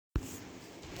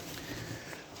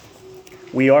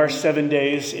We are 7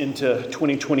 days into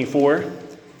 2024.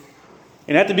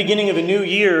 And at the beginning of a new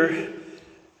year,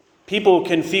 people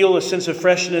can feel a sense of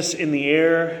freshness in the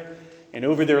air and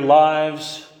over their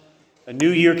lives. A new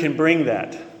year can bring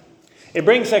that. It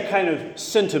brings that kind of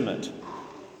sentiment.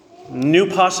 New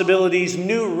possibilities,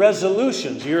 new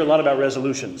resolutions. You hear a lot about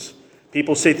resolutions.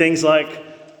 People say things like,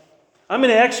 I'm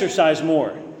going to exercise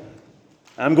more.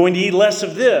 I'm going to eat less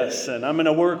of this, and I'm going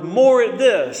to work more at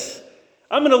this.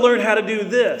 I'm going to learn how to do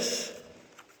this.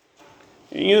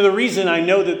 You know, the reason I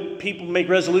know that people make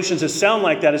resolutions that sound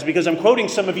like that is because I'm quoting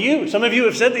some of you. Some of you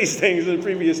have said these things in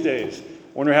previous days.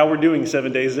 Wonder how we're doing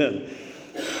 7 days in.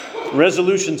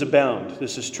 Resolutions abound.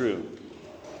 This is true.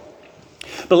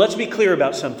 But let's be clear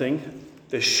about something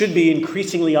that should be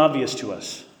increasingly obvious to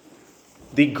us.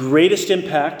 The greatest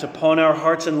impact upon our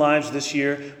hearts and lives this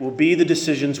year will be the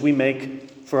decisions we make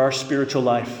for our spiritual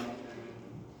life.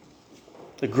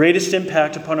 The greatest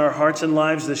impact upon our hearts and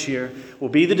lives this year will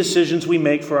be the decisions we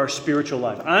make for our spiritual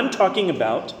life. I'm talking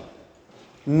about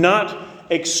not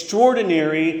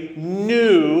extraordinary,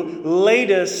 new,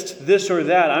 latest, this or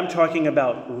that. I'm talking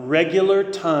about regular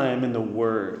time in the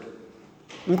Word.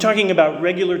 I'm talking about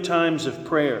regular times of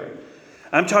prayer.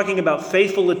 I'm talking about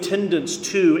faithful attendance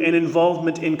to and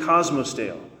involvement in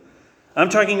Cosmosdale. I'm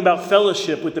talking about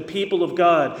fellowship with the people of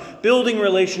God, building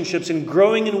relationships and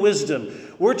growing in wisdom.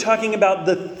 We're talking about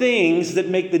the things that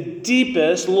make the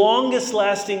deepest, longest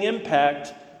lasting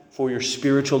impact for your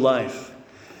spiritual life.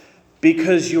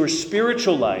 Because your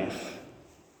spiritual life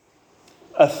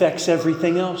affects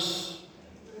everything else.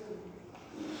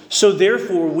 So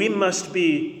therefore, we must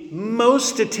be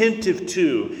most attentive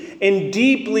to and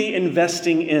deeply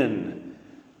investing in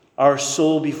our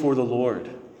soul before the Lord.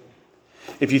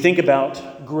 If you think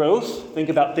about growth, think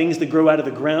about things that grow out of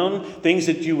the ground, things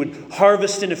that you would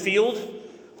harvest in a field.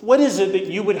 What is it that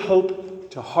you would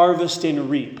hope to harvest and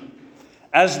reap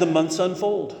as the months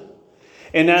unfold?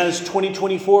 And as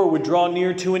 2024 would draw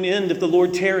near to an end if the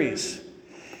Lord tarries.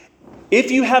 If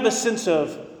you have a sense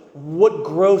of what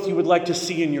growth you would like to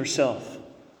see in yourself,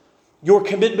 your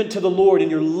commitment to the Lord and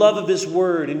your love of His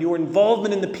Word and your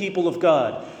involvement in the people of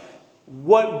God,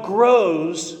 what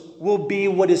grows will be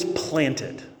what is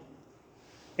planted.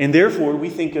 And therefore, we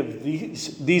think of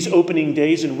these opening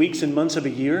days and weeks and months of a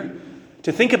year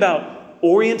to think about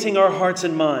orienting our hearts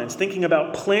and minds, thinking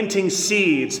about planting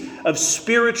seeds of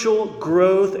spiritual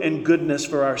growth and goodness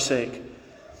for our sake.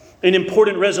 An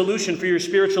important resolution for your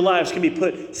spiritual lives can be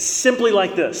put simply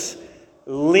like this: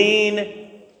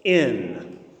 lean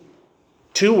in.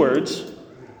 2 words,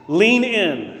 lean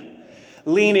in.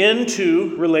 Lean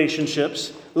into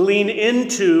relationships. Lean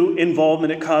into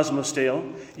involvement at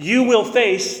Cosmosdale. You will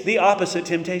face the opposite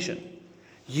temptation.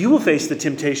 You will face the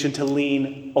temptation to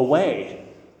lean away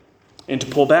and to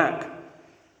pull back.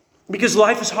 Because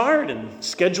life is hard and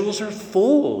schedules are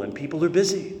full and people are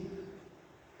busy.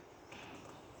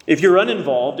 If you're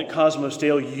uninvolved at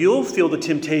Cosmosdale, you'll feel the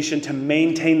temptation to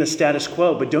maintain the status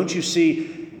quo. But don't you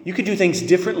see, you could do things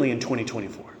differently in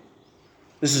 2024.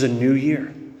 This is a new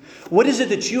year. What is it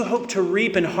that you hope to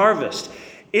reap and harvest?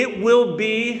 It will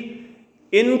be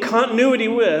in continuity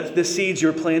with the seeds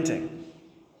you're planting.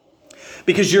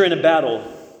 Because you're in a battle.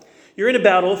 You're in a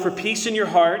battle for peace in your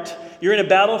heart. You're in a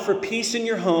battle for peace in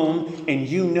your home. And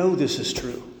you know this is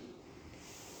true.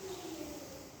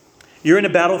 You're in a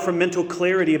battle for mental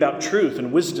clarity about truth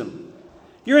and wisdom.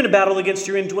 You're in a battle against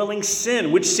your indwelling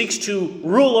sin, which seeks to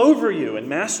rule over you and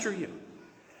master you.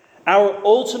 Our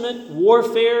ultimate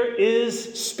warfare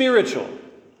is spiritual.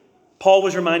 Paul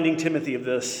was reminding Timothy of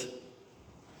this.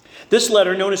 This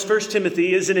letter, known as 1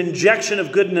 Timothy, is an injection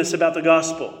of goodness about the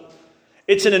gospel.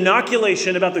 It's an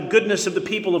inoculation about the goodness of the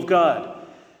people of God.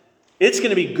 It's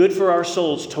going to be good for our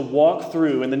souls to walk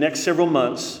through in the next several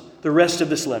months the rest of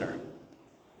this letter.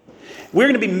 We're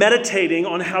going to be meditating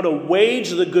on how to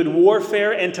wage the good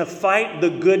warfare and to fight the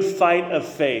good fight of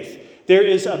faith. There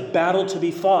is a battle to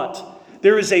be fought.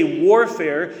 There is a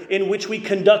warfare in which we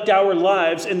conduct our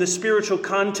lives in the spiritual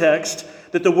context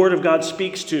that the Word of God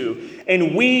speaks to.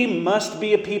 And we must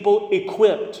be a people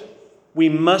equipped. We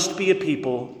must be a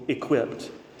people equipped.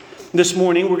 This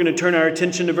morning, we're going to turn our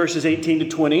attention to verses 18 to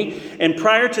 20. And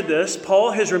prior to this,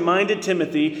 Paul has reminded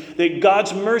Timothy that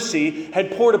God's mercy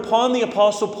had poured upon the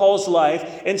Apostle Paul's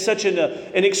life in such an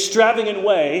extravagant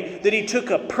way that he took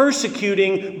a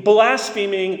persecuting,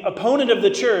 blaspheming opponent of the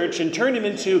church and turned him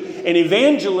into an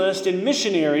evangelist and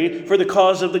missionary for the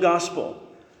cause of the gospel.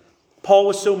 Paul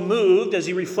was so moved as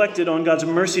he reflected on God's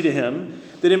mercy to him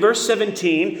that in verse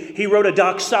 17, he wrote a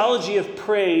doxology of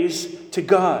praise to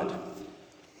God.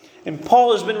 And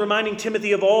Paul has been reminding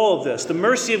Timothy of all of this, the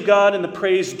mercy of God and the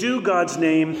praise due God's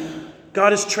name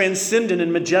God is transcendent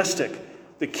and majestic.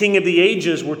 The King of the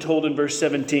ages, we're told in verse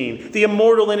 17. The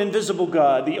immortal and invisible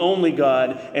God, the only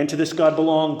God, and to this God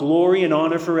belong glory and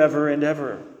honor forever and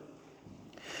ever.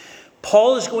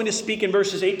 Paul is going to speak in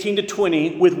verses 18 to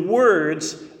 20 with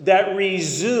words that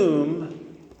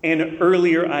resume an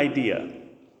earlier idea.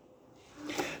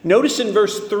 Notice in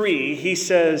verse 3, he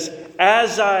says,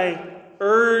 "As I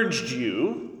urged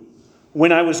you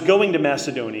when I was going to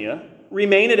Macedonia,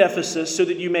 remain at Ephesus so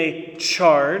that you may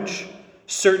charge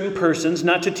certain persons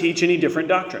not to teach any different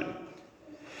doctrine."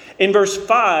 In verse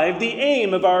 5, the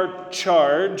aim of our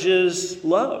charge is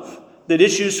love that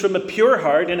issues from a pure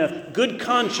heart and a good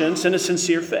conscience and a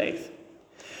sincere faith.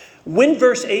 When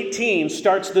verse 18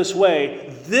 starts this way,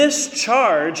 "This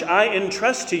charge I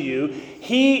entrust to you,"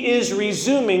 he is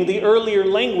resuming the earlier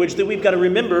language that we've got to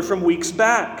remember from weeks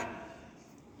back.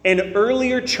 An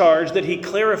earlier charge that he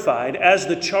clarified as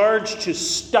the charge to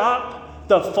stop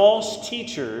the false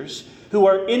teachers who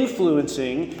are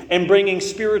influencing and bringing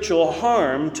spiritual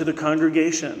harm to the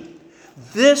congregation.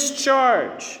 "This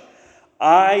charge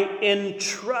I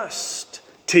entrust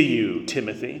to you,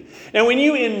 Timothy." Now, when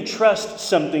you entrust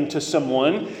something to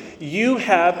someone, you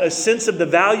have a sense of the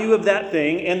value of that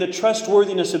thing and the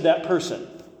trustworthiness of that person.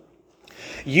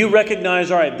 You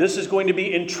recognize, all right, this is going to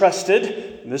be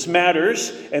entrusted, this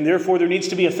matters, and therefore there needs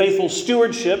to be a faithful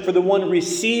stewardship for the one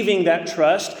receiving that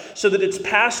trust so that it's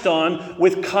passed on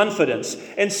with confidence.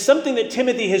 And something that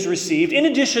Timothy has received, in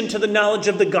addition to the knowledge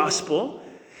of the gospel,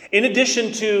 in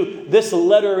addition to this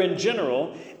letter in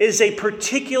general, is a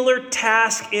particular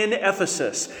task in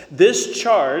Ephesus. This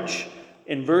charge,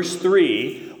 in verse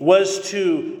 3, was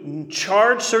to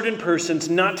charge certain persons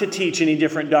not to teach any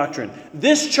different doctrine.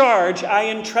 "This charge I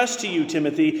entrust to you,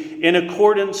 Timothy, in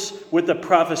accordance with the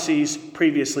prophecies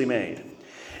previously made."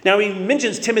 Now he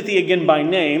mentions Timothy again by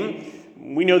name.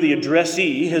 We know the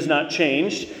addressee has not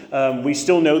changed. We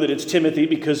still know that it's Timothy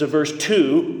because of verse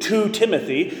 2, to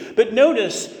Timothy. But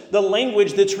notice the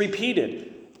language that's repeated.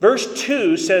 Verse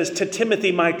 2 says, "To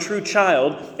Timothy, my true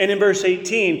child." And in verse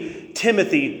 18,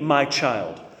 "Timothy, my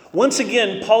child." Once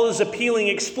again, Paul is appealing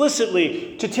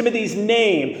explicitly to Timothy's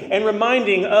name and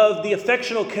reminding of the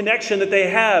affectional connection that they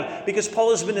have because Paul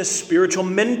has been a spiritual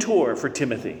mentor for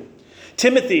Timothy.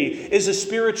 Timothy is a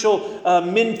spiritual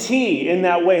mentee in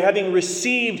that way, having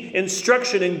received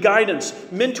instruction and guidance,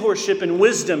 mentorship and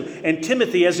wisdom. And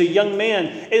Timothy, as a young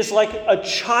man, is like a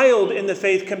child in the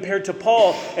faith compared to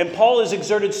Paul. And Paul has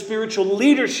exerted spiritual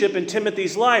leadership in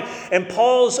Timothy's life. And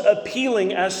Paul's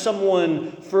appealing as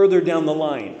someone further down the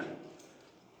line,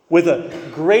 with a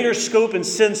greater scope and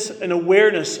sense and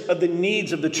awareness of the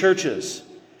needs of the churches.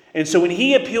 And so when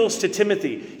he appeals to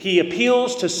Timothy, he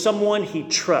appeals to someone he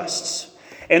trusts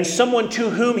and someone to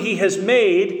whom he has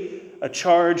made a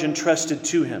charge entrusted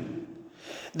to him.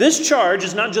 This charge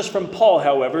is not just from Paul,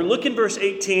 however. Look in verse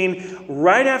 18,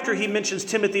 right after he mentions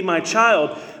Timothy, my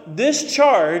child. This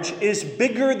charge is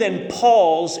bigger than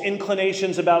Paul's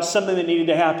inclinations about something that needed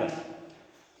to happen.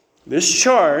 This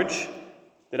charge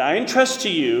that I entrust to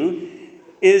you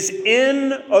is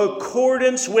in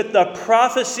accordance with the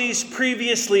prophecies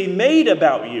previously made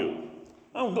about you.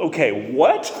 Oh, okay,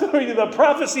 what? The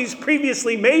prophecies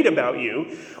previously made about you?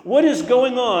 What is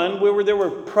going on where there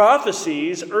were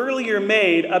prophecies earlier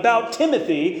made about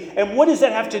Timothy, and what does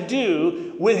that have to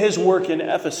do with his work in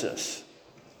Ephesus?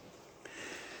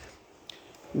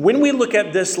 When we look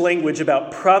at this language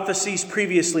about prophecies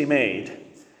previously made,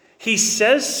 he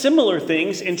says similar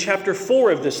things in chapter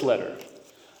 4 of this letter.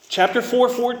 Chapter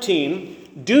 4:14,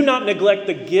 "Do not neglect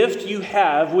the gift you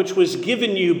have, which was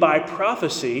given you by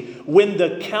prophecy, when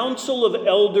the council of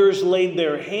elders laid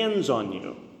their hands on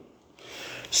you."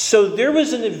 So there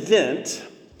was an event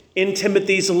in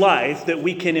Timothy's life that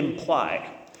we can imply.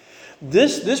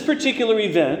 This particular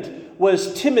event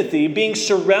was Timothy being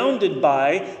surrounded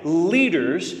by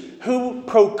leaders who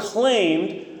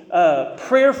proclaimed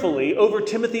prayerfully over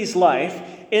Timothy's life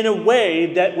in a way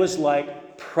that was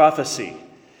like prophecy.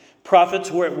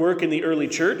 Prophets were at work in the early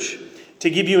church. To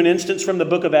give you an instance from the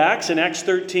book of Acts, in Acts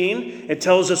 13, it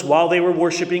tells us while they were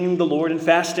worshiping the Lord and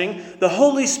fasting, the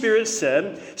Holy Spirit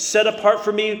said, "Set apart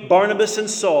for me Barnabas and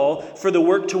Saul for the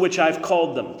work to which I've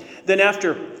called them." Then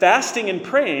after fasting and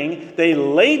praying, they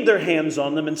laid their hands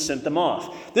on them and sent them off.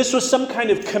 This was some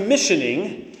kind of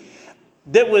commissioning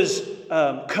that was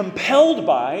compelled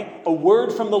by a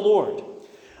word from the Lord.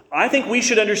 I think we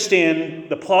should understand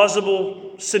the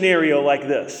plausible scenario like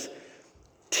this.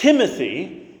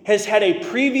 Timothy has had a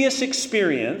previous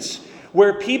experience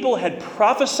where people had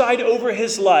prophesied over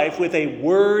his life with a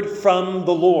word from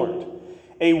the Lord.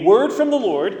 a word from the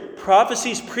Lord,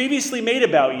 prophecies previously made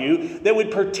about you that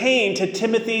would pertain to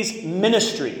Timothy's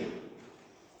ministry.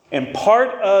 And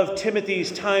part of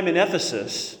Timothy's time in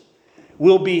Ephesus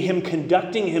will be him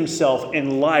conducting himself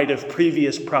in light of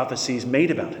previous prophecies made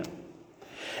about him.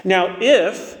 Now,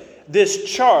 if this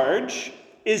charge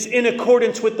is in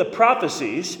accordance with the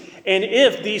prophecies, and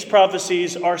if these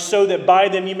prophecies are so that by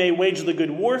them you may wage the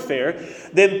good warfare,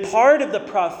 then part of the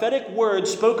prophetic word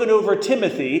spoken over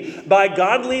Timothy by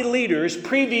godly leaders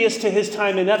previous to his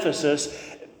time in Ephesus,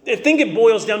 I think it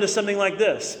boils down to something like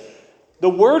this. The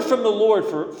word from the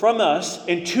Lord from us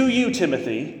and to you,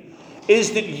 Timothy,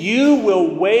 is that you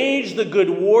will wage the good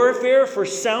warfare for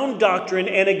sound doctrine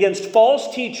and against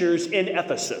false teachers in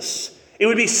Ephesus. It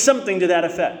would be something to that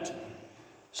effect.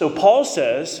 So Paul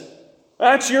says,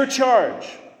 that's your charge.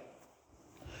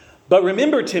 But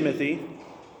remember, Timothy,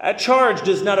 that charge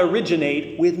does not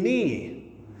originate with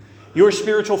me, your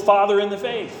spiritual father in the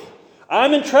faith.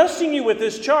 I'm entrusting you with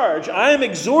this charge. I am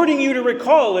exhorting you to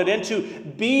recall it and to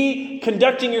be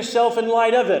conducting yourself in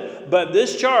light of it. But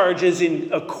this charge is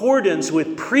in accordance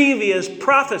with previous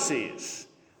prophecies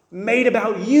made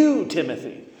about you,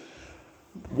 Timothy.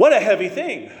 What a heavy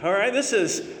thing, all right? This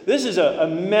is a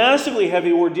massively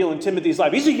heavy ordeal in Timothy's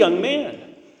life. He's a young man.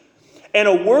 And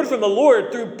a word from the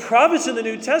Lord through prophets in the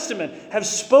New Testament have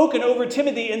spoken over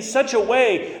Timothy in such a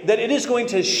way that it is going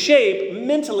to shape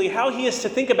mentally how he is to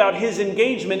think about his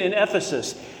engagement in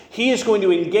Ephesus. He is going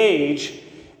to engage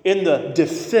in the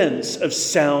defense of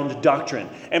sound doctrine.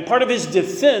 And part of his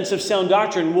defense of sound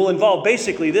doctrine will involve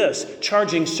basically this: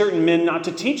 charging certain men not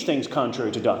to teach things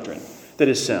contrary to doctrine that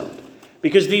is sound.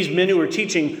 Because these men who are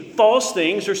teaching false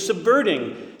things are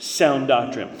subverting sound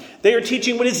doctrine. They are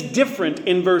teaching what is different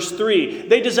in verse 3.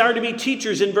 They desire to be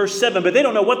teachers in verse 7, but they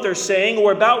don't know what they're saying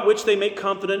or about which they make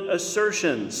confident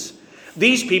assertions.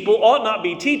 These people ought not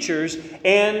be teachers,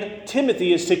 and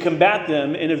Timothy is to combat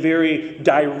them in a very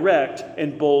direct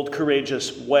and bold,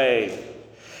 courageous way.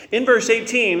 In verse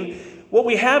 18, what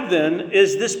we have then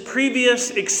is this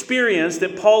previous experience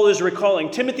that Paul is recalling.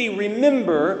 Timothy,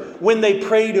 remember when they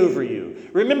prayed over you.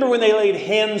 Remember when they laid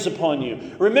hands upon you.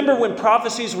 Remember when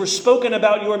prophecies were spoken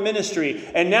about your ministry.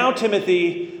 And now,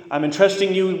 Timothy, I'm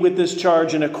entrusting you with this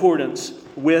charge in accordance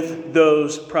with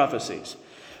those prophecies.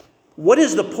 What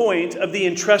is the point of the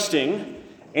entrusting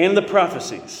and the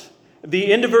prophecies?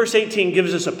 The end of verse 18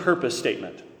 gives us a purpose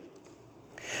statement.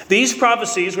 These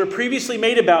prophecies were previously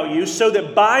made about you so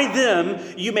that by them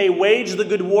you may wage the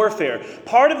good warfare.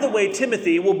 Part of the way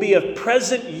Timothy will be of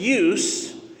present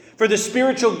use for the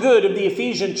spiritual good of the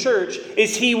Ephesian church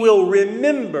is he will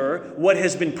remember what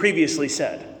has been previously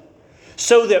said.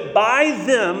 So that by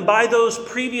them, by those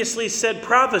previously said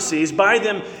prophecies, by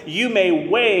them you may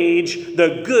wage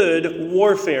the good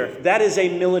warfare. That is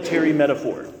a military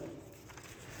metaphor.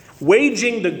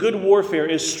 Waging the good warfare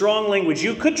is strong language.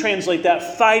 You could translate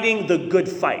that fighting the good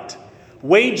fight.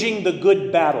 Waging the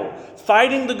good battle.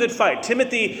 Fighting the good fight.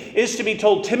 Timothy is to be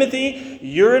told, Timothy,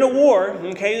 you're in a war.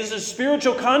 Okay, this is a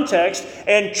spiritual context,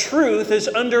 and truth is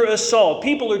under assault.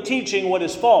 People are teaching what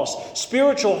is false.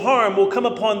 Spiritual harm will come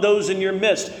upon those in your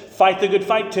midst. Fight the good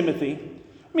fight, Timothy.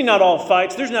 I mean, not all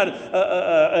fights. There's not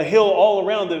a hill all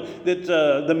around that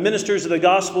the ministers of the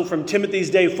gospel from Timothy's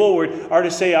day forward are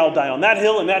to say, I'll die on that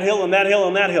hill and that hill and that hill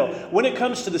and that hill. When it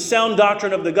comes to the sound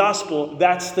doctrine of the gospel,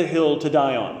 that's the hill to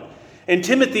die on. And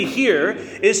Timothy here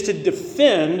is to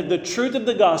defend the truth of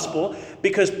the gospel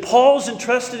because Paul's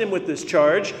entrusted him with this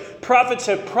charge. Prophets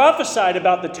have prophesied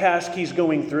about the task he's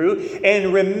going through,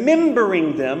 and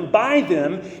remembering them, by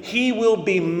them, he will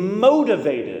be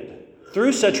motivated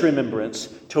through such remembrance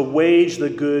to wage the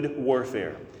good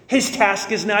warfare. His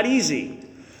task is not easy.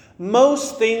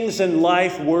 Most things in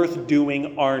life worth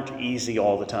doing aren't easy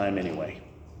all the time anyway.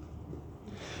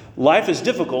 Life is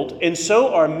difficult, and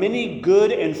so are many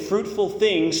good and fruitful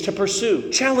things to pursue.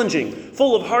 Challenging,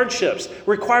 full of hardships,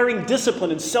 requiring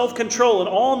discipline and self-control and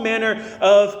all manner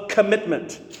of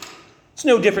commitment. It's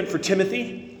no different for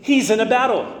Timothy. He's in a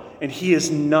battle, and he is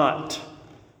not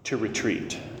to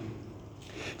retreat.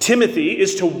 Timothy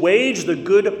is to wage the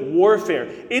good warfare.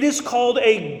 It is called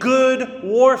a good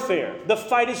warfare. The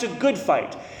fight is a good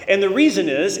fight. And the reason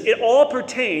is, it all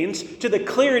pertains to the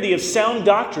clarity of sound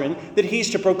doctrine that he's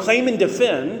to proclaim and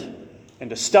defend and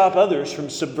to stop others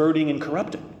from subverting and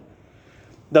corrupting.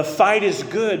 The fight is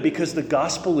good because the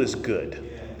gospel is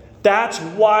good. That's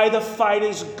why the fight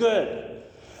is good.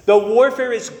 The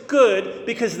warfare is good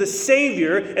because the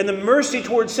Savior and the mercy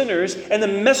toward sinners and the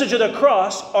message of the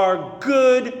cross are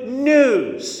good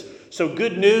news. So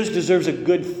good news deserves a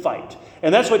good fight.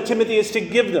 And that's what Timothy is to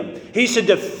give them. He's to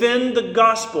defend the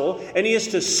gospel, and he is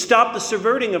to stop the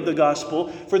subverting of the gospel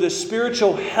for the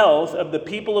spiritual health of the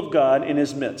people of God in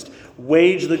his midst.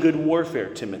 Wage the good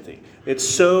warfare, Timothy. It's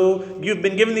so, you've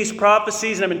been given these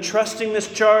prophecies, and I'm entrusting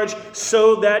this charge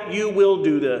so that you will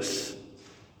do this.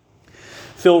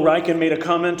 Phil Ryken made a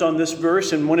comment on this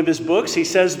verse in one of his books. He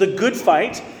says, the good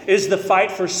fight is the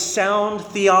fight for sound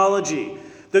theology.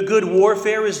 The good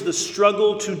warfare is the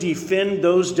struggle to defend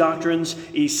those doctrines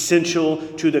essential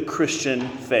to the Christian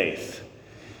faith.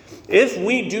 If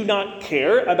we do not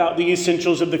care about the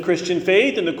essentials of the Christian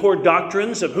faith and the core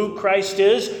doctrines of who Christ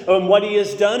is and what he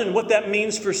has done and what that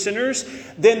means for sinners,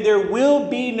 then there will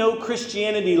be no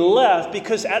Christianity left,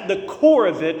 because at the core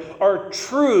of it are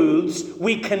truths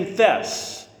we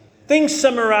confess. Things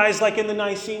summarized like in the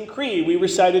Nicene Creed we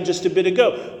recited just a bit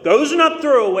ago. Those are not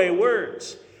throwaway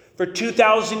words. For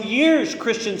 2,000 years,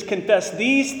 Christians confessed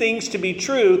these things to be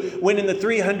true. When in the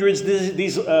 300s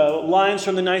these lines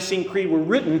from the Nicene Creed were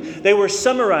written, they were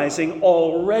summarizing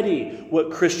already what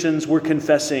Christians were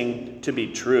confessing to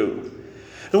be true.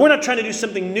 So we're not trying to do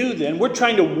something new then. We're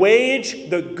trying to wage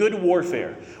the good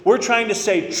warfare. We're trying to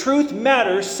say truth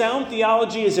matters, sound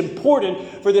theology is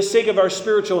important for the sake of our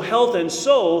spiritual health and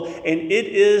soul, and it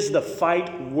is the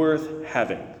fight worth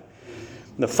having.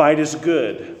 The fight is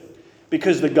good,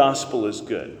 because the gospel is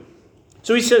good.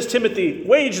 So he says, Timothy,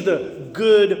 wage the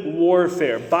good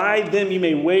warfare. By them you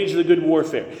may wage the good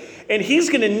warfare. And he's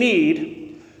going to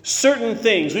need certain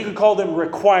things. We could call them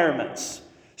requirements.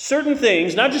 Certain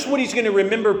things, not just what he's going to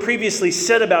remember previously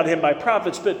said about him by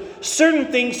prophets, but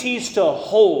certain things he's to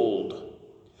hold.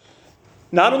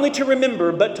 Not only to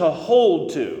remember, but to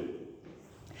hold to.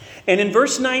 And in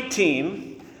verse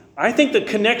 19, I think the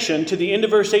connection to the end of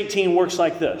verse 18 works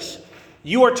like this.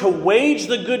 You are to wage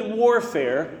the good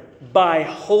warfare by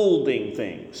holding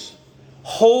things.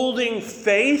 Holding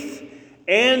faith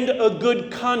and a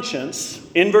good conscience,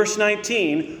 in verse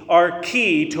 19, are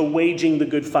key to waging the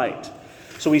good fight.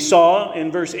 So we saw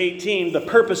in verse 18 the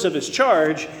purpose of his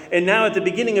charge, and now at the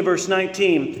beginning of verse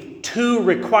 19, two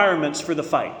requirements for the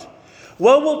fight.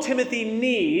 What will Timothy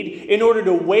need in order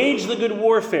to wage the good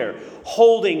warfare?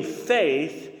 Holding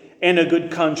faith and a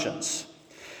good conscience.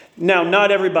 Now,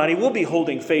 not everybody will be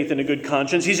holding faith and a good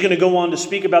conscience. He's going to go on to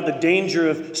speak about the danger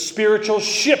of spiritual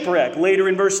shipwreck later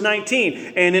in verse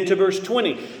 19 and into verse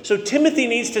 20. So Timothy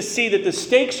needs to see that the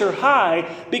stakes are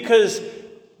high, because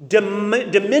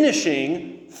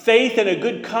diminishing faith and a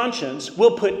good conscience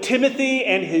will put Timothy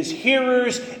and his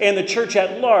hearers and the church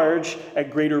at large at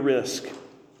greater risk.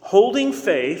 Holding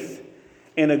faith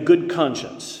and a good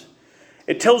conscience.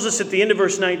 It tells us at the end of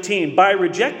verse 19, by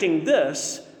rejecting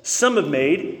this, some have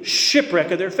made shipwreck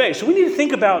of their faith. So we need to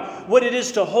think about what it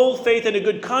is to hold faith and a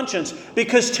good conscience,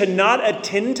 because to not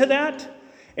attend to that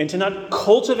and to not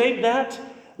cultivate that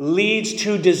leads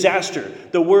to disaster.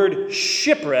 The word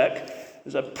shipwreck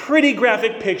is a pretty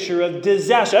graphic picture of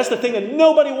disaster. That's the thing that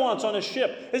nobody wants on a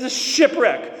ship, is a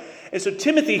shipwreck. And so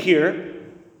Timothy here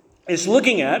is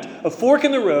looking at a fork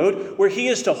in the road where he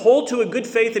is to hold to a good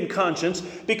faith and conscience,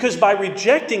 because by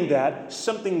rejecting that,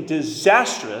 something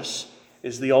disastrous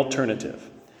is the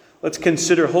alternative. Let's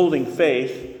consider holding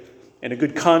faith and a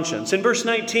good conscience. In verse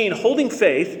 19, holding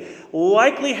faith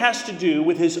likely has to do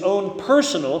with his own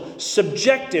personal,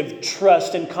 subjective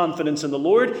trust and confidence in the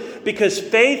Lord, because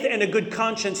faith and a good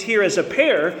conscience here as a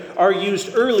pair are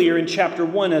used earlier in chapter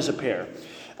 1 as a pair.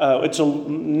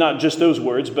 Not just those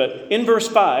words, but in verse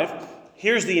 5,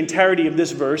 here's the entirety of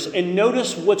this verse, and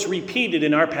notice what's repeated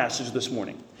in our passage this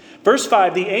morning. Verse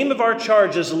 5, the aim of our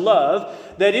charge is love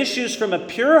that issues from a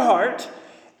pure heart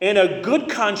and a good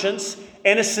conscience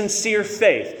and a sincere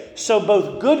faith. So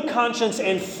both good conscience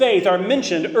and faith are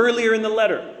mentioned earlier in the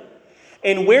letter.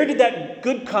 And where did that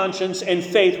good conscience and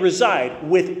faith reside?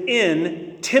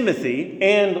 Within Timothy,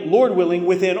 and, Lord willing,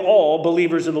 within all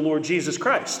believers in the Lord Jesus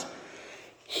Christ.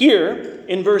 Here,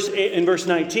 in verse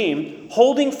 19,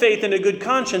 holding faith and a good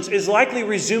conscience is likely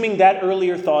resuming that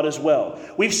earlier thought as well.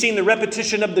 We've seen the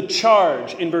repetition of the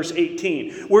charge in verse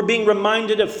 18. We're being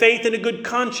reminded of faith and a good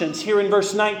conscience here in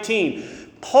verse 19.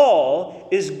 Paul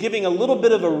is giving a little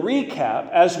bit of a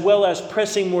recap as well as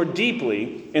pressing more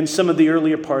deeply in some of the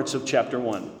earlier parts of chapter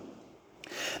 1.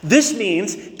 This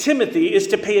means Timothy is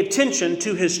to pay attention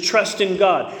to his trust in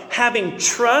God, having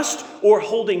trust or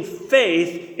holding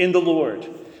faith in the Lord.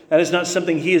 That is not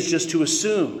something he is just to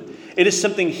assume. It is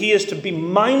something he is to be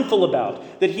mindful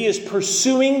about, that he is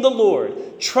pursuing the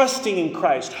Lord, trusting in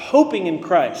Christ, hoping in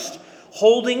Christ,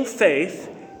 holding faith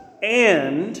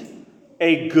and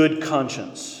a good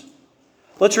conscience.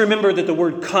 Let's remember that the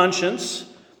word conscience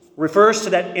refers to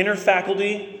that inner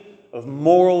faculty of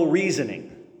moral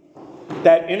reasoning.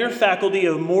 That inner faculty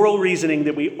of moral reasoning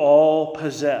that we all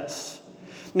possess.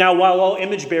 Now, while all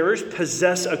image bearers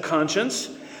possess a conscience,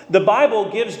 the Bible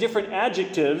gives different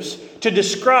adjectives to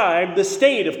describe the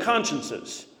state of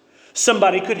consciences.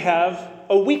 Somebody could have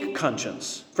a weak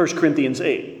conscience, 1 Corinthians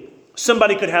 8.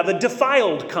 Somebody could have a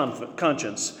defiled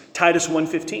conscience, Titus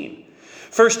 1:15.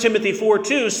 1 Timothy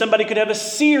 4:2, somebody could have a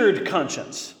seared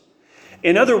conscience.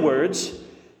 In other words,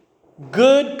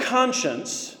 good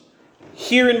conscience,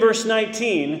 here in verse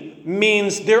 19,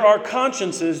 means there are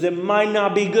consciences that might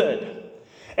not be good.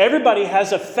 Everybody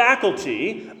has a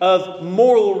faculty of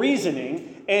moral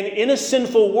reasoning, and in a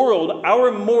sinful world,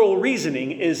 our moral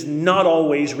reasoning is not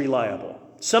always reliable.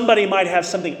 Somebody might have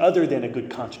something other than a good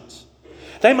conscience.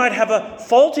 They might have a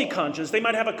faulty conscience. They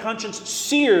might have a conscience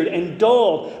seared and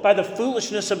dulled by the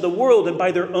foolishness of the world and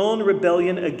by their own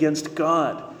rebellion against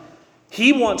God.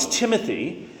 He wants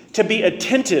Timothy to be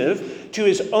attentive to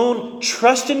his own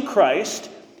trust in Christ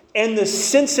and the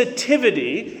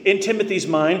sensitivity in Timothy's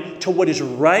mind to what is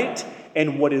right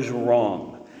and what is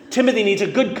wrong. Timothy needs a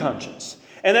good conscience.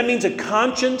 And that means a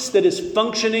conscience that is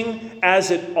functioning as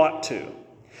it ought to.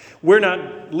 We're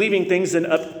not leaving things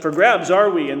up for grabs, are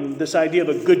we, in this idea of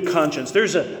a good conscience?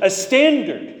 There's a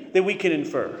standard that we can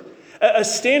infer. A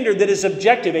standard that is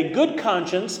objective. A good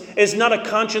conscience is not a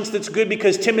conscience that's good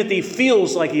because Timothy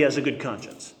feels like he has a good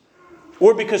conscience.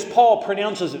 Or because Paul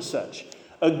pronounces it such.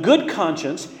 A good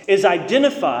conscience is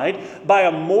identified by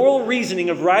a moral reasoning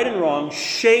of right and wrong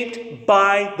shaped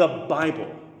by the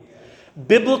Bible.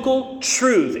 Biblical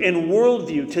truth and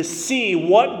worldview to see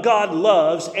what God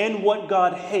loves and what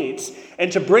God hates, and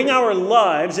to bring our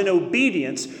lives in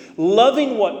obedience,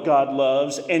 loving what God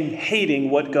loves and hating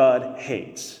what God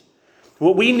hates.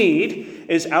 What we need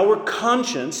is our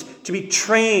conscience to be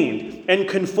trained and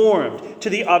conformed to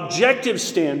the objective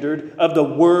standard of the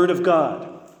Word of God.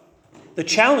 The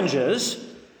challenge is,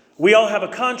 we all have a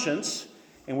conscience,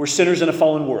 and we're sinners in a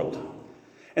fallen world.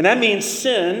 And that means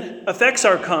sin affects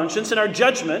our conscience, and our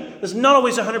judgment is not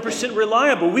always 100%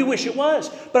 reliable. We wish it was.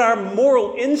 But our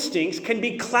moral instincts can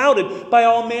be clouded by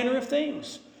all manner of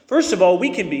things. First of all, we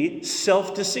can be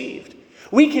self-deceived.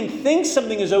 We can think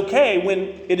something is okay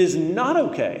when it is not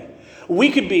okay.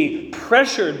 We could be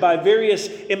pressured by various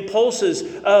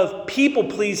impulses of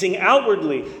people-pleasing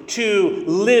outwardly to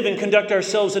live and conduct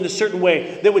ourselves in a certain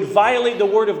way that would violate the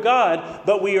Word of God,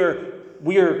 but we are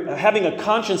having a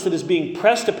conscience that is being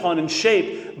pressed upon and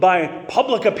shaped by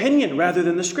public opinion rather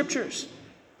than the Scriptures.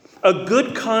 A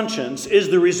good conscience is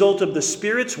the result of the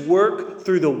Spirit's work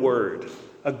through the Word.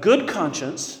 A good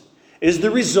conscience is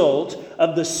the result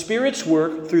of the Spirit's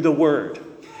work through the Word.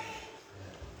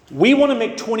 We want to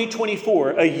make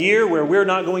 2024 a year where we're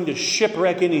not going to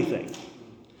shipwreck anything.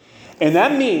 And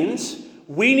that means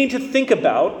we need to think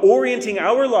about orienting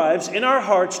our lives and our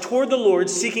hearts toward the Lord,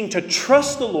 seeking to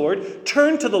trust the Lord,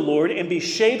 turn to the Lord, and be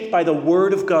shaped by the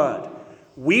Word of God.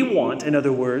 We want, in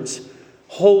other words,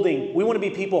 we want to be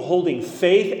people holding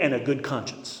faith and a good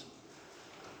conscience.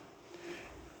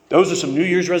 Those are some New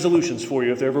Year's resolutions for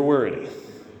you if there ever were any.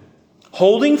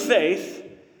 Holding faith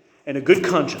and a good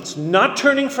conscience. Not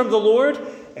turning from the Lord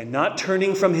and not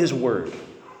turning from His Word.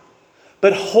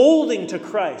 But holding to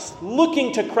Christ,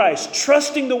 looking to Christ,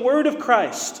 trusting the Word of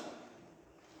Christ.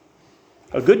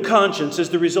 A good conscience is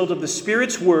the result of the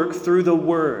Spirit's work through the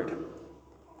Word.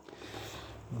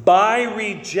 By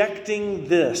rejecting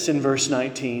this, in verse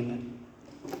 19,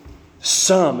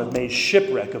 some have made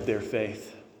shipwreck of their faith.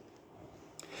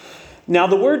 Now,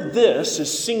 the word "this"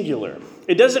 is singular.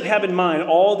 It doesn't have in mind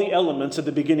all the elements at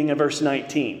the beginning of verse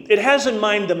 19. It has in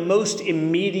mind the most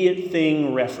immediate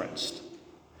thing referenced.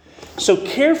 So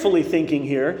carefully thinking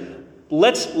here,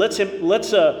 let's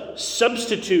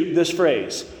substitute this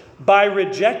phrase. By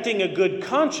rejecting a good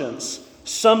conscience,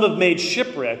 some have made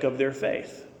shipwreck of their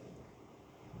faith.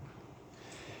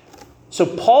 So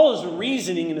Paul is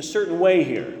reasoning in a certain way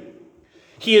here.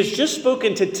 He has just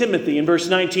spoken to Timothy in verse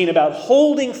 19 about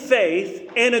holding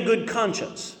faith and a good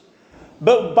conscience.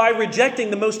 But by rejecting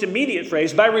the most immediate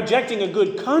phrase, by rejecting a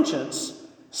good conscience,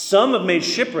 some have made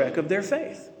shipwreck of their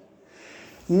faith.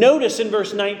 Notice in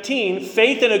verse 19,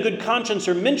 faith and a good conscience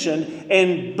are mentioned,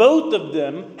 and both of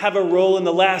them have a role in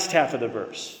the last half of the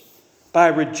verse. By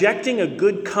rejecting a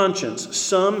good conscience,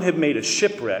 some have made a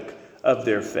shipwreck of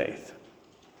their faith.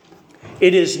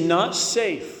 It is not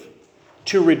safe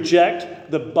to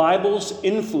reject the Bible's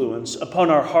influence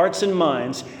upon our hearts and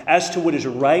minds as to what is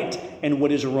right and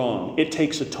what is wrong. It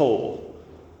takes a toll.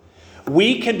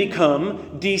 We can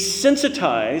become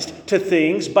desensitized to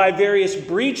things by various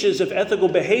breaches of ethical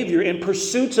behavior and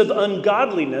pursuits of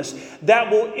ungodliness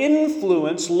that will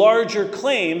influence larger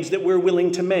claims that we're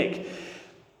willing to make.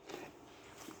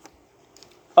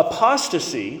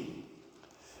 Apostasy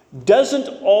doesn't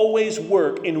always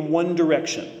work in one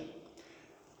direction.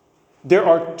 There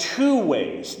are two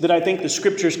ways that I think the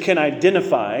Scriptures can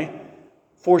identify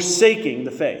forsaking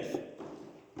the faith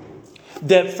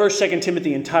that 1st, 2nd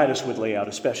Timothy, and Titus would lay out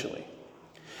especially.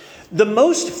 The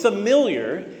most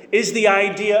familiar is the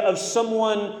idea of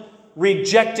someone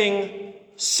rejecting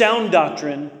sound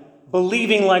doctrine,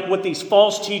 believing like what these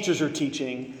false teachers are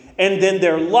teaching, and then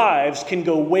their lives can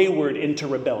go wayward into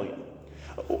rebellion.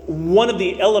 One of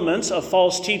the elements of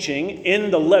false teaching in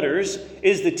the letters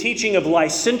is the teaching of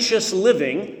licentious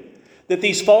living that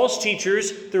these false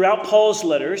teachers throughout Paul's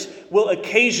letters will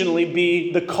occasionally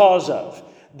be the cause of.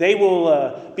 They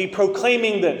will be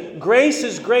proclaiming that grace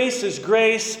is grace is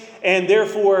grace, and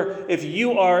therefore if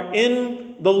you are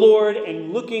in the Lord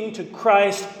and looking to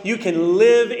Christ, you can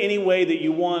live any way that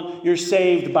you want. You're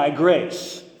saved by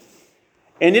grace.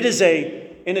 And it is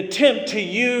an attempt to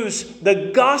use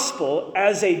the gospel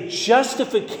as a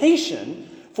justification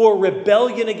for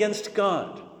rebellion against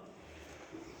God.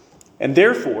 And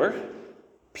therefore,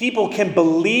 people can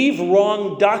believe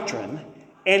wrong doctrine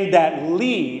and that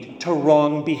lead to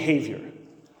wrong behavior.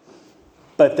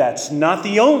 But that's not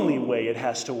the only way it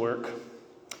has to work.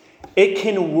 It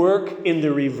can work in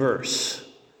the reverse.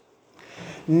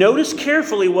 Notice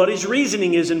carefully what his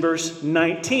reasoning is in verse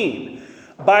 19.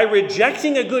 By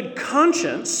rejecting a good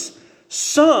conscience,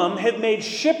 some have made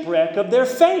shipwreck of their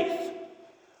faith.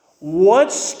 What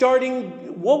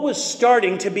was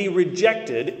starting to be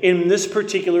rejected in this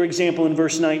particular example in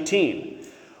verse 19?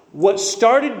 What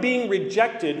started being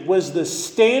rejected was the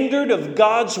standard of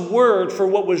God's word for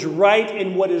what was right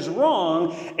and what is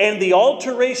wrong, and the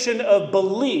alteration of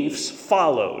beliefs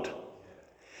followed.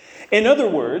 In other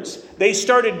words, they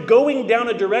started going down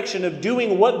a direction of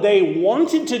doing what they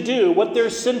wanted to do, what their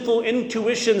sinful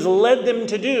intuitions led them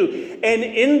to do. And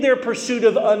in their pursuit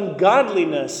of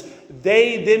ungodliness,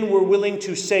 they then were willing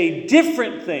to say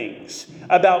different things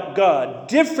about God,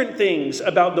 different things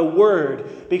about the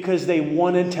Word, because they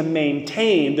wanted to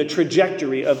maintain the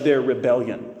trajectory of their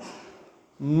rebellion.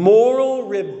 Moral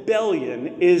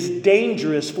rebellion is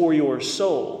dangerous for your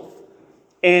soul,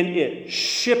 and it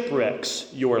shipwrecks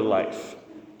your life.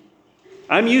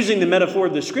 I'm using the metaphor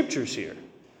of the Scriptures here.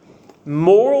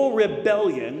 Moral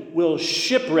rebellion will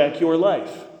shipwreck your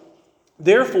life.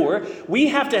 Therefore, we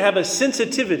have to have a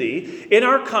sensitivity in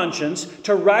our conscience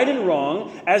to right and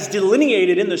wrong as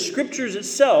delineated in the Scriptures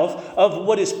itself of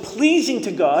what is pleasing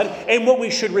to God and what we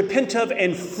should repent of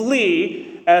and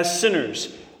flee as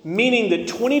sinners. Meaning that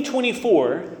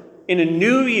 2024, in a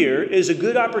new year, is a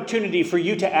good opportunity for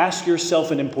you to ask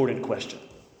yourself an important question.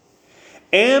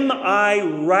 Am I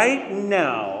right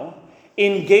now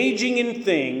engaging in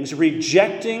things,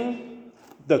 rejecting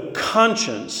the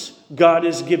conscience God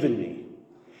has given me?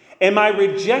 Am I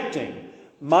rejecting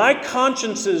my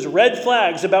conscience's red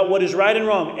flags about what is right and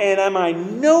wrong? And am I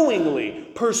knowingly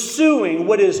pursuing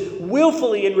what is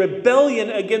willfully in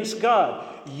rebellion against God?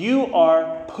 You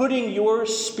are putting your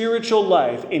spiritual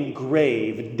life in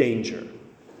grave danger.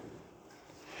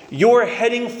 You're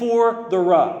heading for the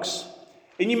rocks.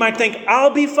 And you might think, I'll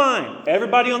be fine.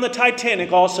 Everybody on the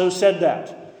Titanic also said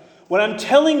that. What I'm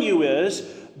telling you is,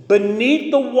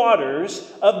 beneath the waters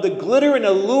of the glitter and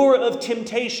allure of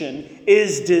temptation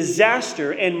is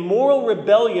disaster, and moral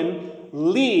rebellion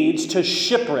leads to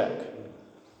shipwreck.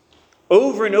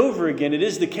 Over and over again, it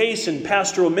is the case in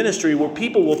pastoral ministry where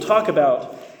people will talk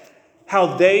about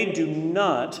how they do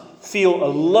not feel a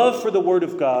love for the Word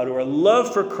of God or a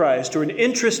love for Christ or an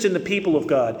interest in the people of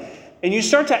God. And you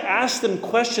start to ask them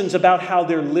questions about how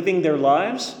they're living their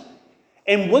lives.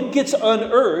 And what gets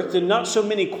unearthed, and not so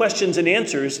many questions and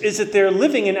answers, is that they're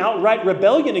living in outright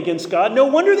rebellion against God. No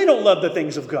wonder they don't love the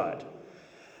things of God.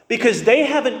 Because they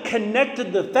haven't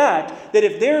connected the fact that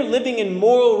if they're living in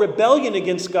moral rebellion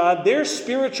against God, their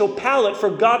spiritual palate for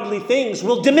godly things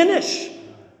will diminish.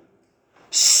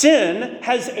 Sin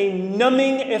has a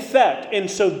numbing effect, and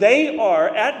so they are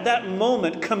at that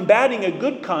moment combating a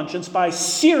good conscience by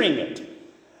searing it,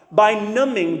 by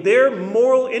numbing their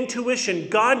moral intuition,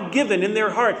 God-given in their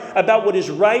heart, about what is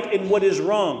right and what is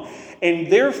wrong. And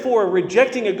therefore,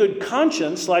 rejecting a good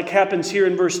conscience, like happens here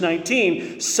in verse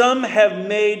 19, some have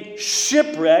made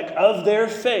shipwreck of their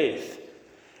faith.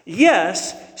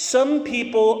 Yes, some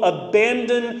people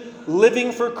abandon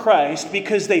living for Christ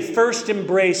because they first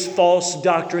embrace false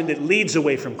doctrine that leads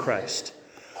away from Christ.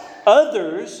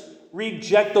 Others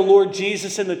reject the Lord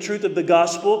Jesus and the truth of the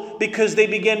gospel because they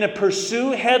began to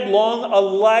pursue headlong a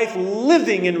life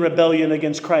living in rebellion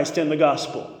against Christ and the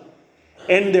gospel.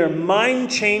 And their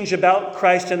mind change about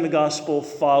Christ and the gospel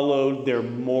followed their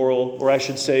moral, or I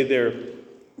should say their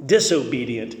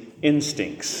disobedient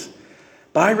instincts.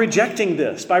 By rejecting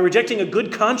this, by rejecting a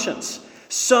good conscience,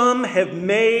 some have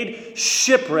made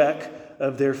shipwreck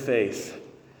of their faith.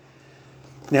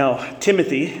 Now,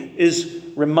 Timothy is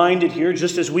reminded here,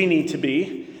 just as we need to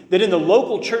be, that in the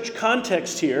local church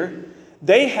context here,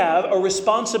 they have a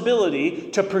responsibility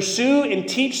to pursue and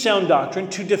teach sound doctrine,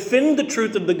 to defend the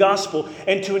truth of the gospel,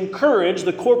 and to encourage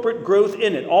the corporate growth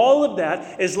in it. All of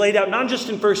that is laid out not just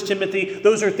in 1 Timothy,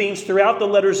 those are themes throughout the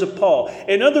letters of Paul.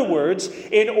 In other words,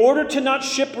 in order to not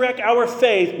shipwreck our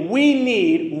faith, we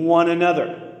need one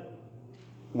another.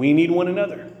 We need one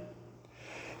another.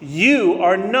 You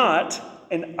are not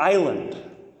an island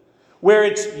where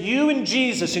it's you and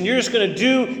Jesus and you're just going to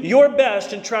do your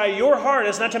best and try your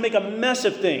hardest not to make a mess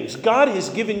of things. God has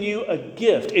given you a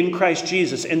gift in Christ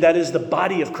Jesus, and that is the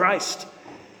body of Christ.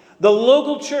 The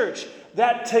local church,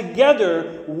 that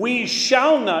together we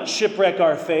shall not shipwreck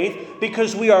our faith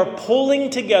because we are pulling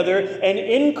together and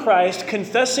in Christ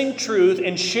confessing truth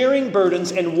and sharing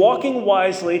burdens and walking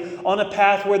wisely on a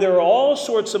path where there are all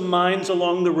sorts of mines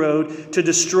along the road to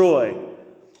destroy.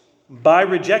 By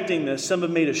rejecting this, some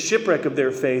have made a shipwreck of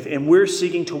their faith, and we're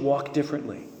seeking to walk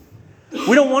differently.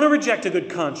 We don't want to reject a good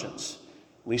conscience.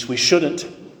 At least we shouldn't.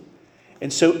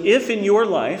 And so if in your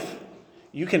life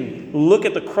you can look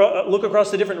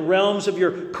across the different realms of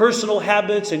your personal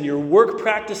habits and your work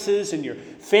practices and your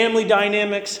family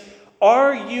dynamics,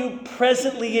 are you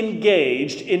presently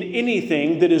engaged in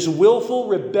anything that is willful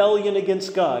rebellion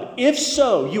against God? If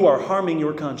so, you are harming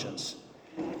your conscience,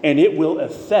 and it will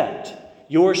affect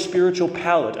your spiritual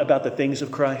palate about the things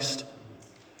of Christ.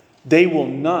 They will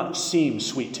not seem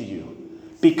sweet to you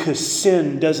because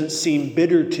sin doesn't seem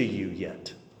bitter to you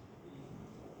yet.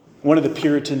 One of the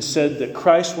Puritans said that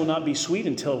Christ will not be sweet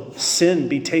until sin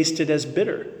be tasted as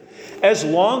bitter. As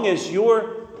long as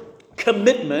your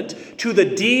commitment to the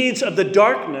deeds of the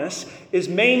darkness is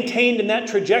maintained in that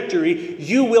trajectory,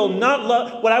 you will not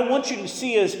love. What I want you to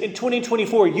see is in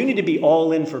 2024, you need to be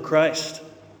all in for Christ.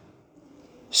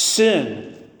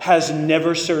 Sin has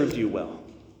never served you well,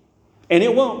 and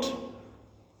it won't.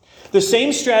 The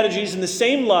same strategies and the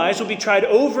same lies will be tried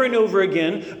over and over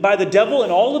again by the devil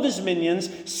and all of his minions.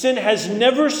 Sin has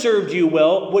never served you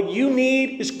well. What you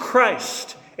need is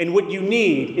Christ, and what you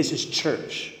need is his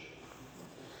church.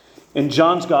 In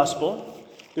John's gospel,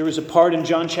 there is a part in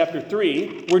John chapter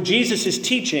 3 where Jesus is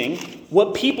teaching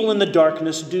what people in the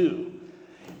darkness do.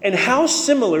 And how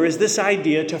similar is this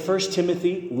idea to 1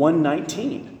 Timothy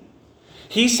 1:19?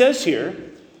 He says here,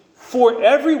 "For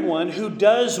everyone who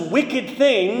does wicked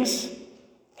things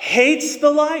hates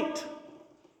the light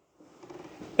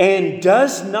and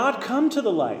does not come to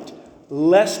the light,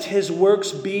 lest his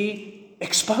works be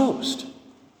exposed."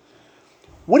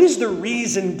 What is the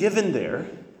reason given there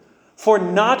for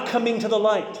not coming to the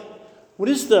light? What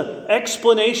is the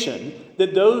explanation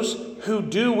that those who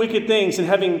do wicked things and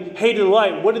having hated the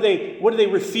light, what do they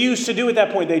refuse to do at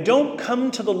that point? They don't come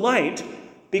to the light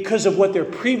because of what they're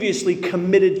previously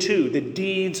committed to, the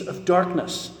deeds of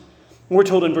darkness. We're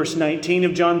told in verse 19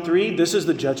 of John 3, this is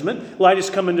the judgment. Light has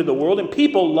come into the world, and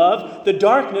people love the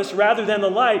darkness rather than the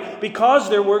light because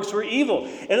their works were evil.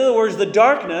 In other words, the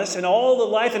darkness and all the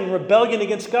life and rebellion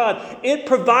against God, it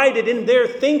provided in their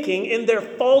thinking, in their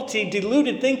faulty,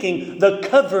 deluded thinking, the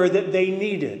cover that they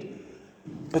needed.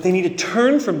 But they need to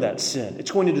turn from that sin.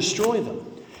 It's going to destroy them.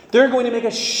 They're going to make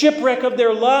a shipwreck of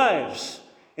their lives.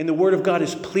 And the Word of God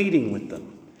is pleading with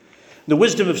them. The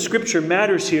wisdom of Scripture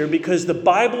matters here because the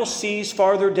Bible sees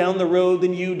farther down the road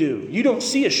than you do. You don't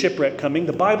see a shipwreck coming.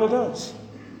 The Bible does.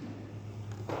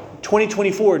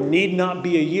 2024 need not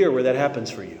be a year where that happens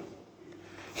for you.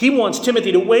 He wants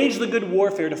Timothy to wage the good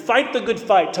warfare, to fight the good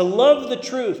fight, to love the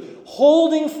truth,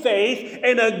 holding faith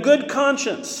and a good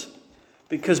conscience.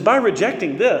 Because by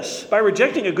rejecting this, by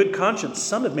rejecting a good conscience,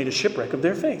 some have made a shipwreck of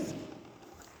their faith.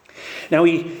 Now,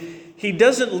 he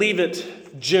doesn't leave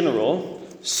it general.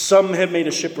 Some have made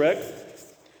a shipwreck.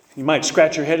 You might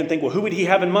scratch your head and think, well, who would he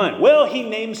have in mind? Well, he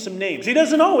names some names. He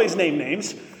doesn't always name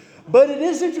names. But it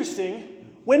is interesting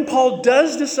when Paul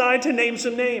does decide to name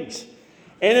some names.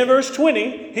 And in verse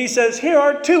 20, he says, here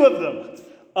are two of them,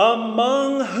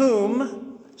 among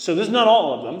whom So this is not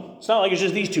all of them. It's not like it's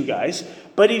just these two guys.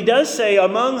 But he does say,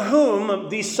 among whom,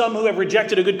 these some who have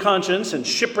rejected a good conscience and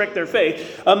shipwrecked their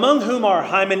faith, among whom are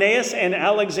Hymenaeus and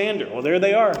Alexander. Well, there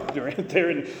they are. They're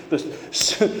in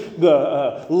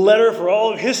the letter for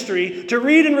all of history to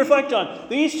read and reflect on.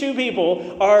 These two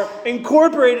people are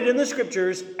incorporated in the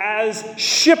scriptures as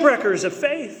shipwreckers of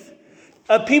faith,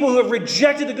 of people who have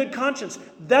rejected a good conscience.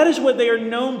 That is what they are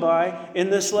known by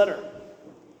in this letter.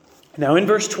 Now in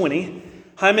verse 20,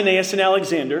 Hymenaeus and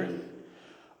Alexander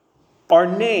are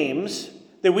names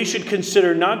that we should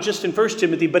consider not just in 1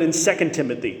 Timothy, but in 2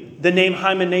 Timothy. The name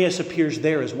Hymenaeus appears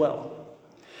there as well.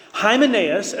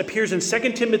 Hymenaeus appears in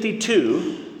 2 Timothy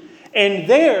 2, and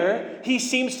there he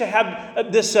seems to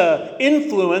have this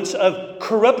influence of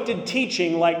corrupted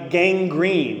teaching like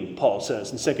gangrene, Paul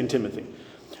says in 2 Timothy.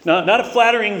 Not a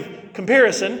flattering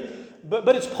comparison,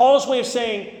 but it's Paul's way of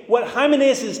saying what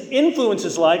Hymenaeus' influence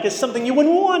is like is something you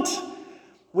wouldn't want,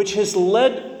 which has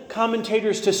led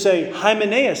commentators to say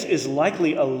Hymenaeus is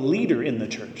likely a leader in the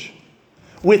church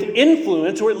with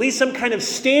influence, or at least some kind of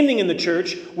standing in the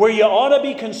church where you ought to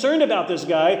be concerned about this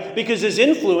guy because his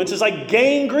influence is like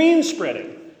gangrene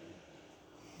spreading.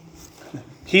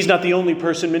 He's not the only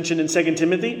person mentioned in 2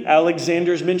 Timothy.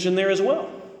 Alexander's mentioned there as well.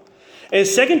 In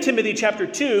 2 Timothy chapter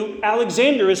 2,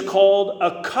 Alexander is called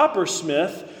a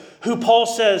coppersmith who Paul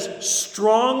says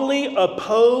strongly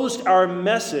opposed our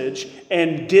message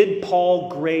and did Paul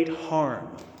great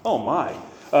harm. Oh my.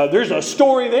 There's a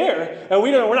story there.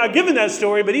 We're not given that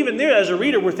story, but even there as a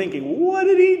reader we're thinking, what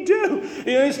did he do?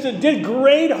 He did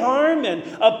great harm and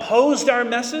opposed our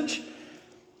message.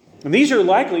 And these are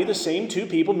likely the same two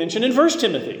people mentioned in 1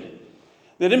 Timothy.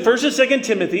 That in 1 and 2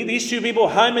 Timothy, these two people,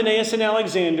 Hymenaeus and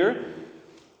Alexander,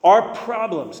 are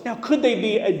problems. Now, could they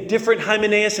be a different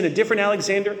Hymenaeus and a different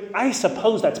Alexander? I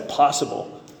suppose that's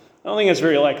possible. I don't think that's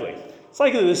very likely. It's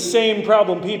likely the same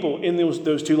problem people in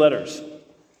those two letters.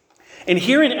 And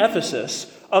here in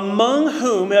Ephesus, among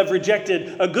whom have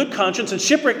rejected a good conscience and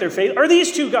shipwrecked their faith, are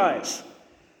these two guys.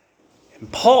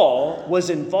 And Paul was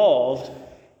involved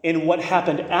in what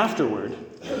happened afterward.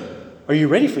 Are you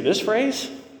ready for this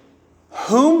phrase?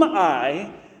 Whom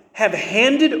I have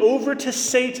handed over to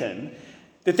Satan,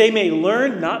 that they may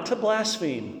learn not to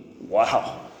blaspheme.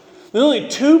 Wow. There's only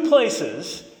two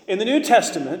places in the New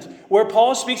Testament where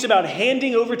Paul speaks about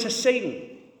handing over to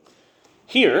Satan.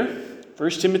 Here, 1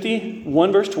 Timothy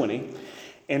 1 verse 20,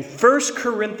 and 1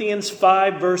 Corinthians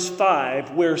 5 verse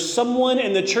 5, where someone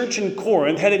in the church in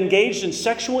Corinth had engaged in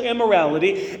sexual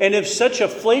immorality, and in such a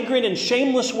flagrant and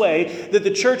shameless way that the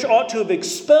church ought to have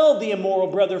expelled the immoral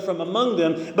brother from among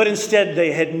them, but instead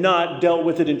they had not dealt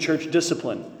with it in church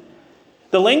discipline.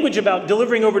 The language about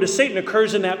delivering over to Satan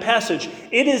occurs in that passage.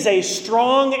 It is a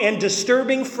strong and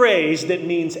disturbing phrase that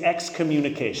means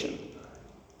excommunication.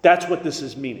 That's what this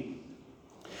is meaning.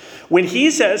 When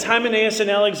he says Hymenaeus and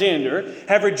Alexander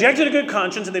have rejected a good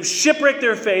conscience and they've shipwrecked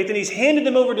their faith and he's handed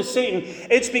them over to Satan,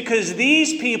 it's because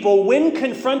these people, when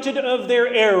confronted of their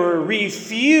error,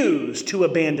 refuse to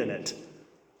abandon it.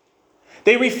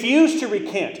 They refuse to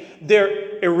recant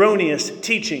their erroneous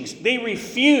teachings. They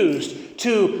refuse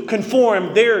to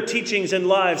conform their teachings and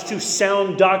lives to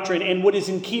sound doctrine and what is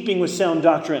in keeping with sound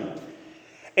doctrine.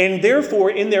 And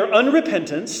therefore, in their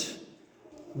unrepentance,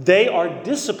 they are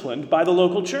disciplined by the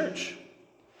local church.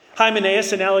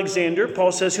 Hymenaeus and Alexander,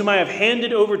 Paul says, whom I have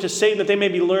handed over to Satan that they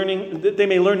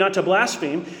may learn not to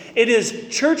blaspheme. It is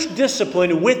church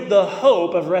discipline with the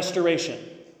hope of restoration.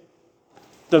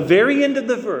 The very end of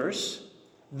the verse,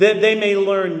 that they may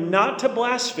learn not to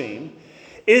blaspheme,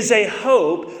 is a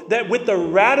hope that with the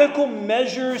radical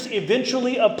measures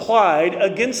eventually applied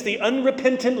against the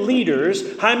unrepentant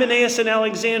leaders, Hymenaeus and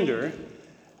Alexander,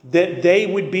 that they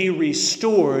would be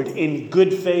restored in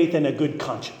good faith and a good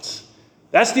conscience.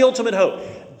 That's the ultimate hope.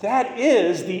 That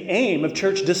is the aim of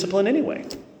church discipline anyway.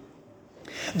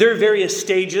 There are various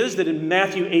stages that in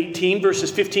Matthew 18,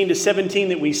 verses 15 to 17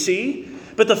 that we see.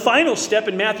 But the final step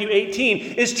in Matthew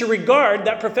 18 is to regard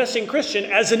that professing Christian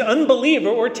as an unbeliever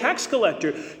or tax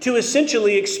collector, to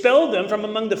essentially expel them from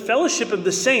among the fellowship of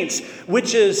the saints,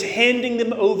 which is handing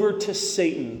them over to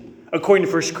Satan, according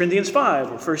to 1 Corinthians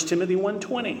 5 or 1 Timothy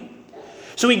 1:20.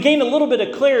 So we gain a little bit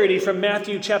of clarity from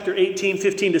Matthew chapter 18,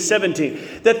 15 to 17,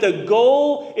 that the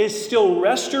goal is still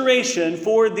restoration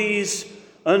for these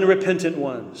unrepentant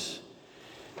ones.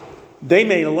 They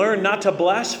may learn not to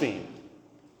blaspheme.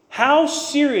 How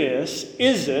serious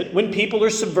is it when people are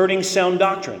subverting sound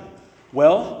doctrine?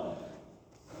 Well,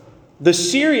 the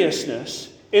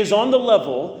seriousness is on the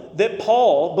level that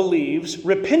Paul believes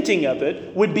repenting of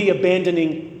it would be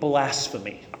abandoning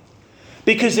blasphemy.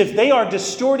 Because if they are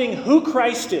distorting who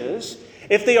Christ is,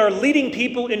 if they are leading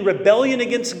people in rebellion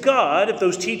against God, if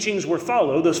those teachings were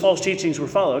followed, those false teachings were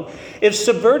followed, if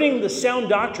subverting the sound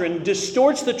doctrine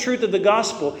distorts the truth of the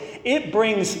gospel, it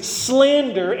brings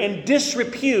slander and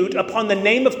disrepute upon the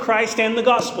name of Christ and the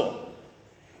gospel.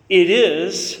 It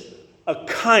is a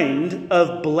kind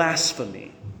of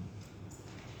blasphemy.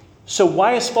 So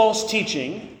why is false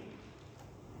teaching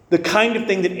the kind of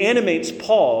thing that animates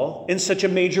Paul in such a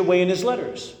major way in his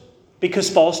letters? Because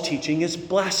false teaching is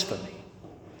blasphemy.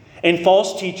 And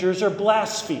false teachers are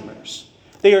blasphemers.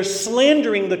 They are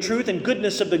slandering the truth and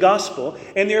goodness of the gospel,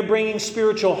 and they're bringing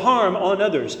spiritual harm on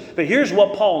others. But here's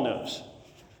what Paul knows.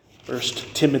 1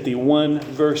 Timothy 1,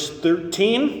 verse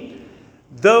 13.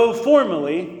 Though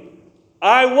formerly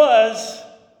I was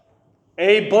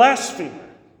a blasphemer,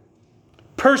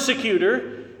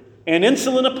 persecutor, and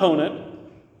insolent opponent,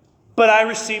 but I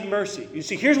received mercy. You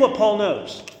see, here's what Paul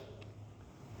knows.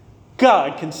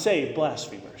 God can save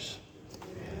blasphemers.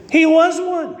 He was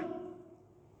one.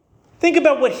 Think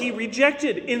about what he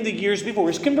rejected in the years before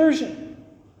his conversion.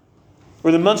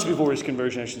 Or the months before his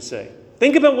conversion, I should say.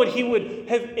 Think about what he would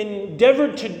have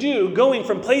endeavored to do, going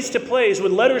from place to place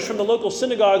with letters from the local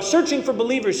synagogue, searching for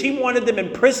believers. He wanted them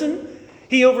in prison.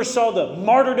 He oversaw the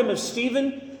martyrdom of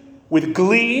Stephen with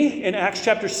glee in Acts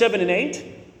chapter 7 and 8.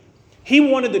 He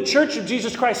wanted the church of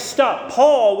Jesus Christ stopped.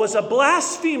 Paul was a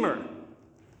blasphemer.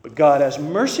 But God has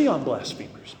mercy on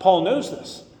blasphemers. Paul knows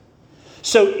this.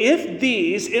 So if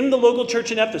these in the local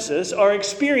church in Ephesus are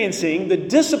experiencing the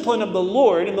discipline of the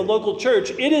Lord in the local church,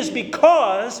 it is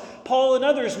because Paul and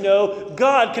others know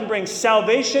God can bring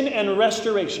salvation and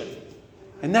restoration.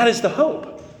 And that is the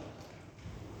hope.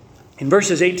 In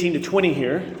verses 18 to 20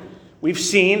 here, we've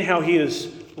seen how he is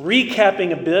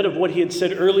recapping a bit of what he had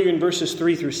said earlier in verses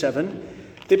 3 through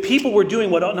 7, that people were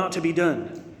doing what ought not to be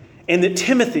done, and that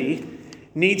Timothy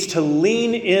needs to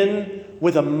lean in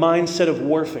with a mindset of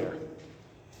warfare.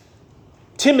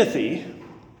 Timothy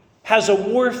has a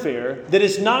warfare that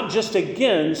is not just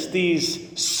against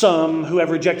these some who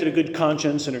have rejected a good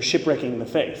conscience and are shipwrecking the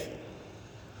faith.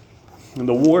 And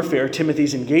the warfare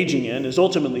Timothy's engaging in is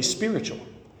ultimately spiritual.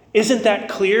 Isn't that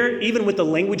clear even with the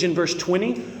language in verse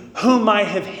 20? Whom I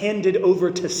have handed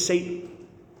over to Satan.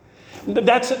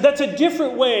 That's a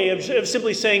different way of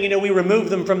simply saying, we remove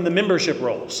them from the membership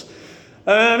rolls.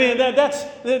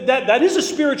 That is a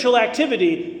spiritual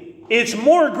activity. It's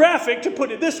more graphic to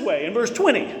put it this way in verse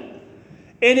 20.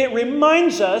 And it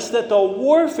reminds us that the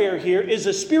warfare here is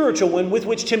a spiritual one with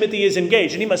which Timothy is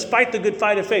engaged. And he must fight the good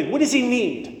fight of faith. What does he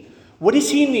need? What does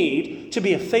he need to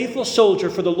be a faithful soldier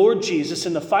for the Lord Jesus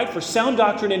in the fight for sound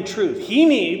doctrine and truth? He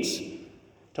needs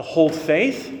to hold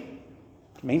faith,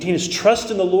 to maintain his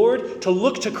trust in the Lord, to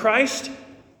look to Christ,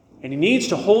 and he needs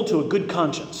to hold to a good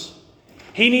conscience.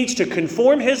 He needs to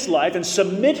conform his life and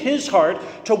submit his heart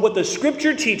to what the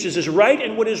Scripture teaches is right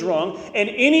and what is wrong, and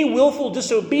any willful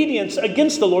disobedience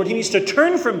against the Lord, he needs to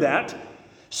turn from that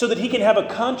so that he can have a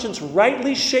conscience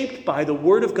rightly shaped by the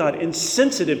Word of God and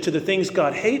sensitive to the things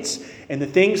God hates and the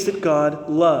things that God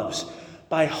loves.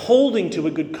 By holding to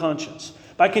a good conscience,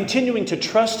 by continuing to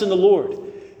trust in the Lord,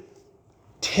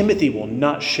 Timothy will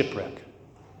not shipwreck.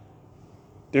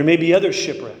 There may be other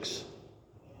shipwrecks,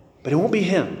 but it won't be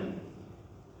him.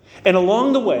 And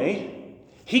along the way,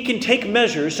 he can take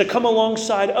measures to come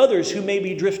alongside others who may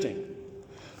be drifting,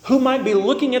 who might be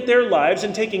looking at their lives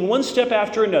and taking one step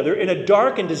after another in a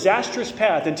dark and disastrous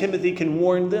path, and Timothy can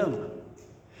warn them.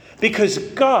 Because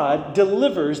God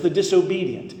delivers the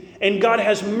disobedient, and God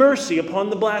has mercy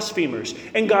upon the blasphemers,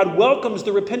 and God welcomes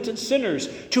the repentant sinners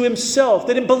to himself,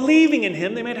 that in believing in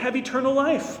him they might have eternal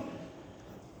life.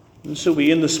 And so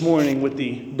we end this morning with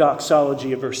the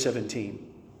doxology of verse 17.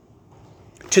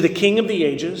 To the King of the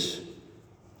ages,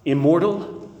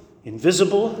 immortal,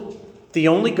 invisible, the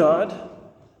only God,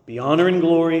 be honor and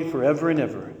glory forever and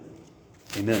ever.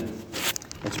 Amen.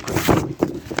 Let's pray.